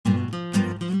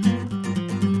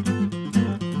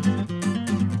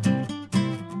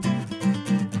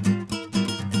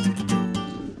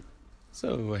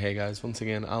Oh, hey guys, once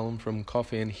again, Alan from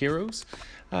Coffee and Heroes.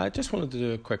 I just wanted to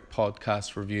do a quick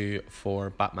podcast review for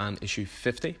Batman issue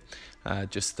 50,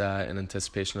 in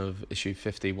anticipation of issue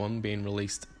 51 being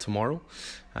released tomorrow.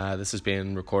 This is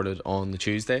being recorded on the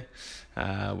Tuesday,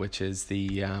 which is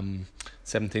the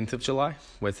 17th of July,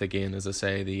 with, again, as I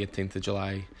say, the 18th of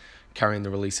July carrying the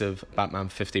release of Batman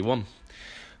 51.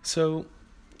 So,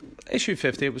 issue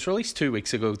 50, it was released 2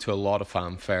 weeks ago to a lot of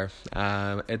fanfare.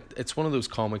 It's one of those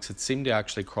comics that seemed to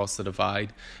actually cross the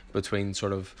divide between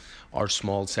sort of our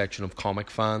small section of comic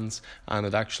fans, and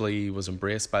it actually was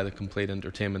embraced by the complete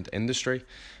entertainment industry.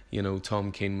 You know,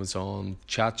 Tom King was on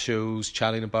chat shows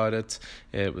chatting about it.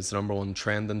 It was the number one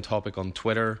trending topic on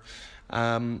Twitter.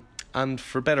 And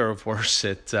for better or worse,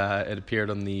 it appeared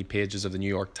on the pages of the New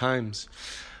York Times.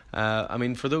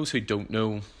 For those who don't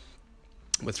know,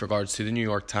 with regards to the New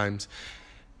York Times,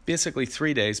 basically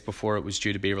 3 days before it was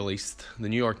due to be released, the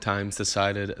New York Times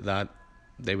decided that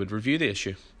they would review the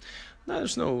issue. Now,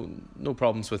 there's no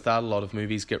problems with that. A lot of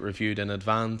movies get reviewed in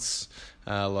advance.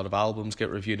 A lot of albums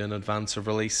get reviewed in advance of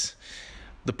release.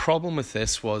 The problem with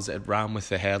this was it ran with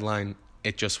the headline,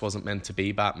 "It just wasn't meant to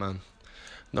be Batman."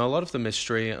 Now, a lot of the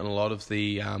mystery and a lot of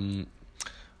the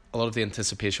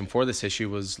anticipation for this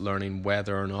issue was learning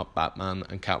whether or not Batman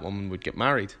and Catwoman would get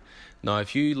married. Now,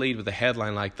 if you lead with a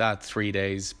headline like that 3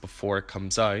 days before it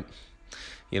comes out,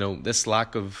 you know, this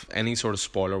lack of any sort of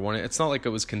spoiler warning, it's not like it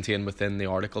was contained within the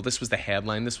article. This was the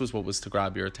headline. This was what was to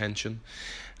grab your attention.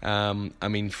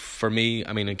 For me,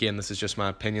 again, this is just my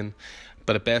opinion,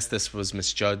 but at best this was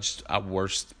misjudged, at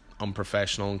worst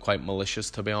unprofessional and quite malicious,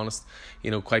 to be honest.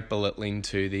 You know, quite belittling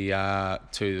to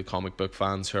the comic book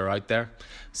fans who are out there.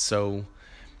 So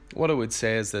what I would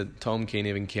say is that Tom King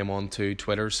even came on to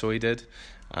Twitter, so he did,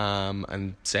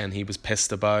 and saying he was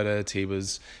pissed about it. He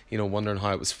was, wondering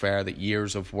how it was fair that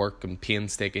years of work and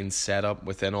painstaking setup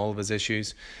within all of his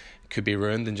issues could be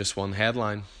ruined in just one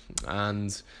headline.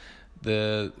 And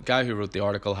the guy who wrote the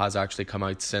article has actually come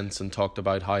out since and talked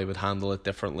about how he would handle it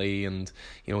differently, and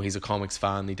he's a comics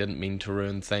fan, he didn't mean to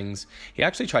ruin things. He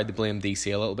actually tried to blame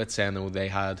DC a little bit, saying they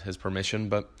had his permission,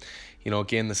 but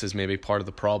again, this is maybe part of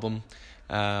the problem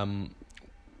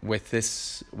with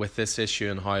this issue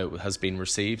and how it has been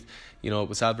received. It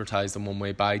was advertised in one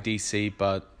way by DC,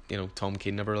 but Tom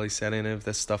King never really said any of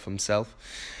this stuff himself.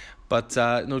 But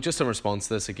just in response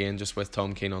to this, again, just with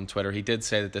Tom King on Twitter, he did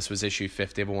say that this was issue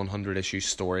 50 of a 100 issue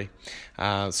story.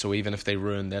 So even if they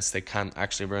ruin this, they can't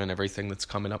actually ruin everything that's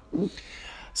coming up.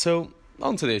 So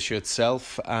on to the issue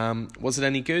itself. Was it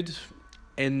any good?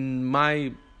 In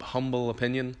my humble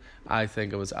opinion, I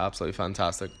think it was absolutely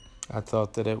fantastic. I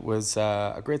thought that it was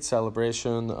a great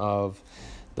celebration of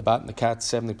the Bat and the Cat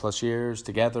 70 plus years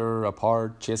together,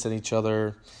 apart, chasing each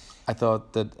other. I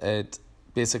thought that it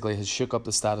basically has shook up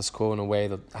the status quo in a way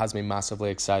that has me massively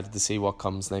excited to see what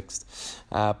comes next.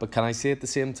 But can I say at the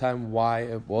same time why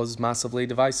it was massively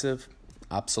divisive?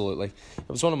 Absolutely. It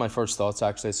was one of my first thoughts,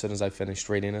 actually, as soon as I finished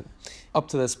reading it. Up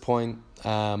to this point,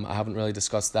 I haven't really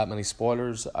discussed that many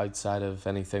spoilers outside of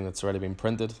anything that's already been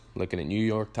printed, looking at New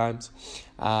York Times.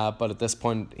 But at this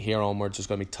point, here onwards, there's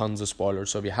going to be tons of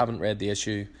spoilers. So if you haven't read the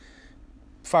issue,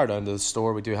 fire down to the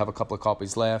store. We do have a couple of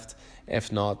copies left.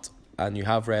 If not, and you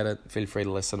have read it, feel free to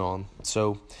listen on.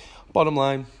 So, bottom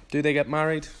line, do they get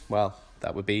married? Well,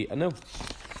 that would be a no.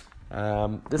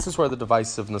 This is where the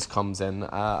divisiveness comes in.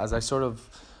 As I sort of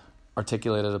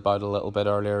articulated about a little bit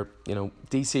earlier,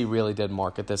 DC really did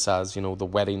market this as, the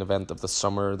wedding event of the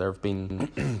summer. There have been,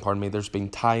 there's been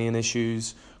tie-in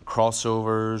issues,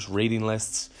 crossovers, reading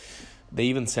lists. They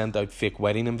even sent out fake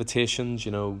wedding invitations,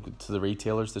 to the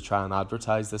retailers to try and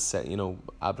advertise this,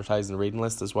 advertising the reading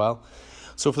list as well.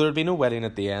 So if there would be no wedding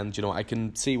at the end, I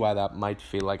can see why that might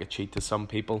feel like a cheat to some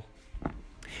people.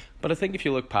 But I think if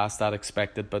you look past that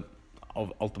expected but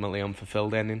ultimately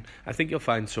unfulfilled ending, I think you'll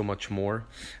find so much more.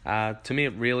 To me,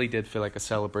 it really did feel like a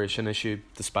celebration issue,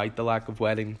 despite the lack of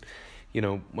wedding.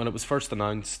 When it was first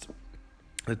announced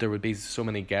that there would be so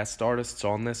many guest artists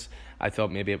on this, I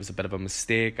thought maybe it was a bit of a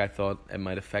mistake. I thought it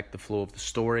might affect the flow of the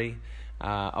story.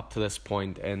 Up to this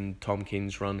point in Tom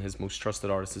King's run, his most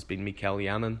trusted artist has been Mikel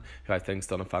Janin, who I think's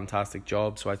done a fantastic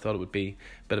job, so I thought it would be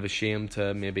a bit of a shame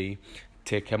to maybe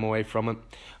take him away from it.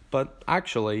 But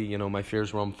actually, my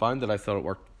fears were unfounded. I thought it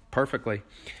worked perfectly.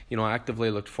 I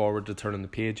actively looked forward to turning the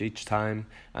page each time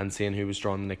and seeing who was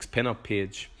drawing the next pin-up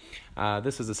page.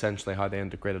 This is essentially how they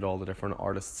integrated all the different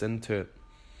artists into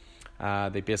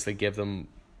it. They basically gave them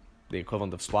the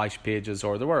equivalent of splash pages,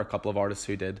 or there were a couple of artists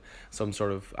who did some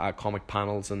sort of comic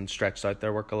panels and stretched out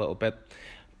their work a little bit.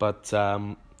 But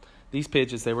these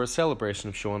pages, they were a celebration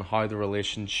of showing how the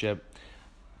relationship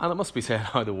And it must be said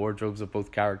how the wardrobes of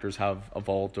both characters have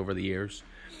evolved over the years.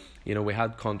 You know, we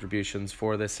had contributions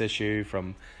for this issue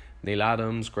from Neil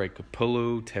Adams, Greg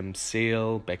Capullo, Tim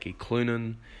Sale, Becky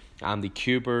Cloonan, Andy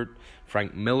Kubert,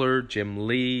 Frank Miller, Jim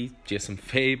Lee, Jason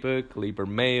Fabuk, Lieber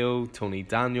Mayo, Tony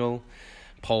Daniel,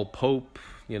 Paul Pope,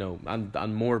 you know,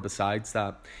 and more besides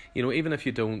that. You know, even if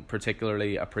you don't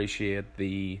particularly appreciate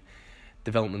the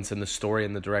developments in the story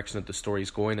and the direction that the story's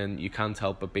going in, you can't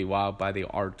help but be wowed by the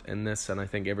art in this. And I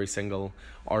think every single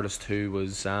artist who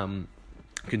was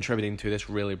contributing to this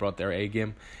really brought their A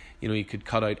game. You know, you could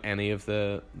cut out any of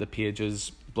the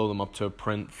pages, blow them up to a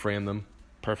print, frame them,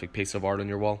 perfect piece of art on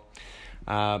your wall.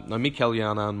 Now, Mikel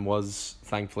Janin was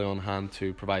thankfully on hand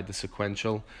to provide the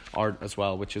sequential art as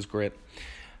well, which is great.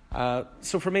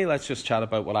 So for me, let's just chat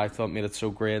about what I thought made it so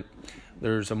great.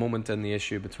 There's a moment in the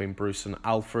issue between Bruce and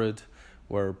Alfred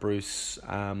where Bruce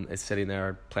is sitting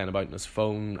there playing about on his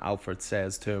phone. Alfred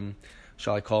says to him,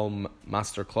 shall I call him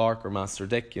Master Clark or Master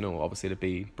Dick? You know, obviously to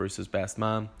be Bruce's best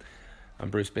man.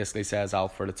 And Bruce basically says,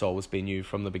 Alfred, it's always been you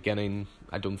from the beginning.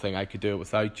 I don't think I could do it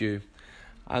without you.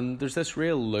 And there's this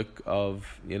real look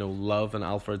of, you know, love in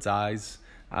Alfred's eyes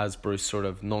as Bruce sort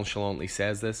of nonchalantly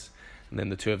says this. And then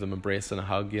the two of them embrace in a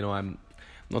hug. You know, I'm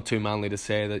not too manly to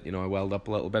say that, you know, I welled up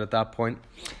a little bit at that point.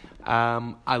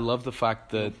 I love the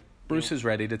fact that Bruce is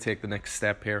ready to take the next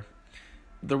step here.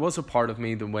 There was a part of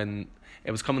me that when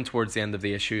it was coming towards the end of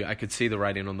the issue, I could see the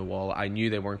writing on the wall. I knew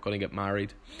they weren't going to get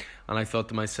married. And I thought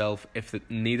to myself, if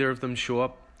neither of them show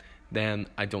up, then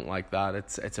I don't like that.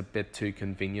 It's a bit too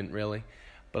convenient, really.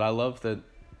 But I love that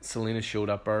Selina showed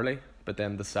up early, but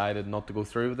then decided not to go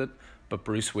through with it. But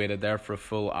Bruce waited there for a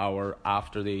full hour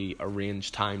after the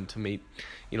arranged time to meet.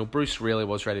 You know, Bruce really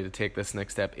was ready to take this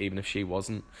next step, even if she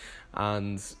wasn't.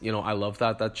 And, you know, I love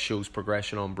that. That shows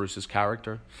progression on Bruce's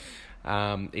character.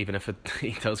 Even if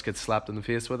he does get slapped in the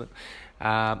face with it.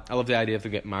 I love the idea of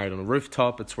them getting married on a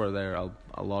rooftop. It's where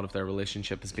a lot of their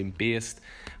relationship has been based.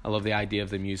 I love the idea of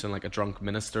them using like a drunk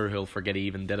minister who'll forget he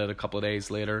even did it a couple of days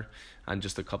later, and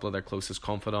just a couple of their closest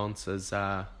confidants as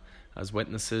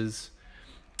witnesses.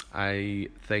 I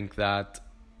think that,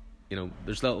 you know,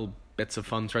 there's little bits of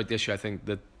fun throughout the issue. I think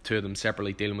the two of them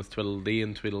separately dealing with Tweedledee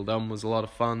and Tweedledum was a lot of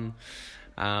fun.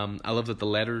 I love that the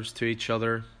letters to each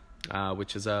other,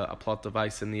 which is a plot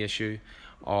device in the issue,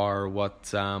 are what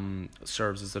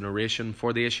serves as the narration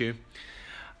for the issue.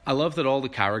 I love that all the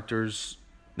characters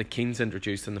that Keen's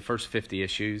introduced in the first 50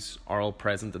 issues are all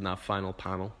present in that final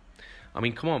panel. I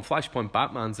mean, come on, Flashpoint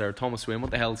Batman's there, Thomas Wayne,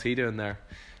 what the hell is he doing there?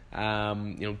 You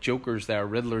know, Joker's there,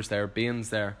 Riddler's there, Bane's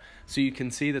there. So you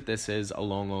can see that this is a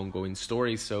long ongoing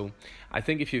story. So I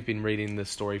think if you've been reading this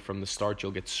story from the start,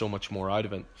 you'll get so much more out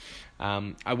of it.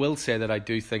 I will say that I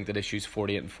do think that issues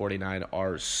 48 and 49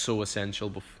 are so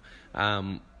essential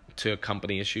to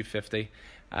accompany issue 50.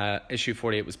 Issue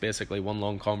 48 was basically one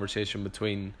long conversation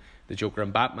between the Joker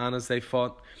and Batman as they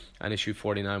fought, and issue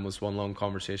 49 was one long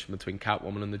conversation between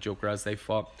Catwoman and the Joker as they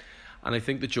fought. And I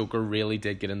think the Joker really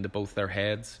did get into both their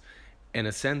heads. In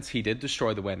a sense, he did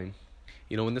destroy the wedding.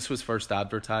 You know, when this was first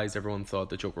advertised, everyone thought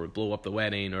the Joker would blow up the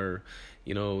wedding, or,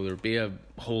 you know, there'd be a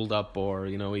hold-up, or,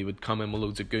 you know, he would come in with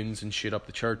loads of goons and shoot up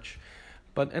the church.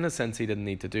 But in a sense, he didn't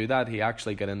need to do that. He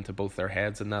actually got into both their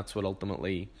heads, and that's what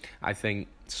ultimately, I think,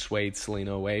 swayed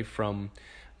Selina away from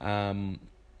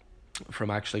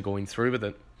actually going through with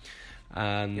it.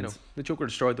 And, you know, the Joker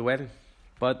destroyed the wedding.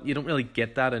 But you don't really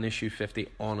get that in issue 50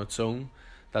 on its own.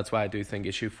 That's why I do think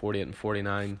issue 48 and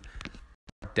 49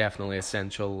 are definitely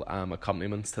essential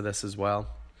accompaniments to this as well.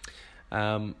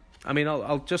 I mean,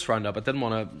 I'll just round up. I didn't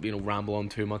want to, you know, ramble on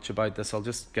too much about this. I'll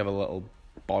just give a little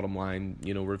bottom line,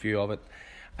 you know, review of it.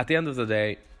 At the end of the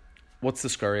day, what's the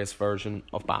scariest version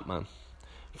of Batman?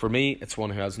 For me, it's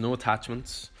one who has no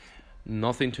attachments,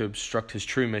 nothing to obstruct his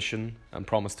true mission and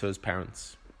promise to his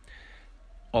parents.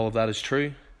 All of that is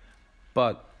true.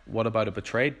 But what about a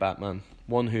betrayed Batman?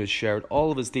 One who has shared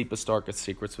all of his deepest, darkest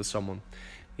secrets with someone.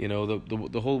 You know,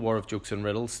 the whole War of Jokes and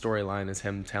Riddles storyline is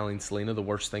him telling Selina the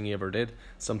worst thing he ever did,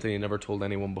 something he never told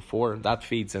anyone before. That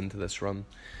feeds into this run.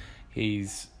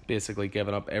 He's basically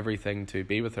given up everything to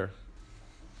be with her.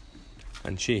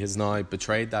 And she has now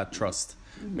betrayed that trust.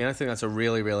 I mean, I think that's a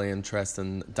really, really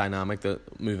interesting dynamic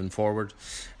that moving forward.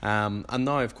 And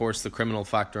now, of course, the criminal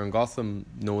factor in Gotham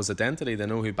know his identity. They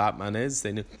know who Batman is.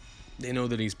 They know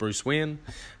that he's Bruce Wayne.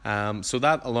 So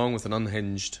that, along with an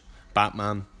unhinged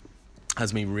Batman,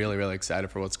 has me really, really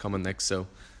excited for what's coming next. So,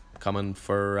 coming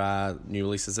for new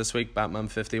releases this week, Batman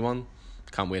 51.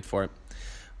 Can't wait for it.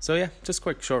 So yeah, just a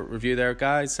quick short review there,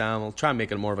 guys. I'll try and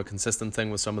make it more of a consistent thing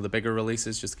with some of the bigger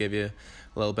releases, just to give you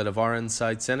a little bit of our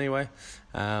insights anyway.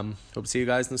 Hope to see you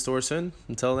guys in the store soon.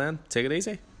 Until then, take it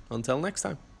easy. Until next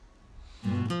time.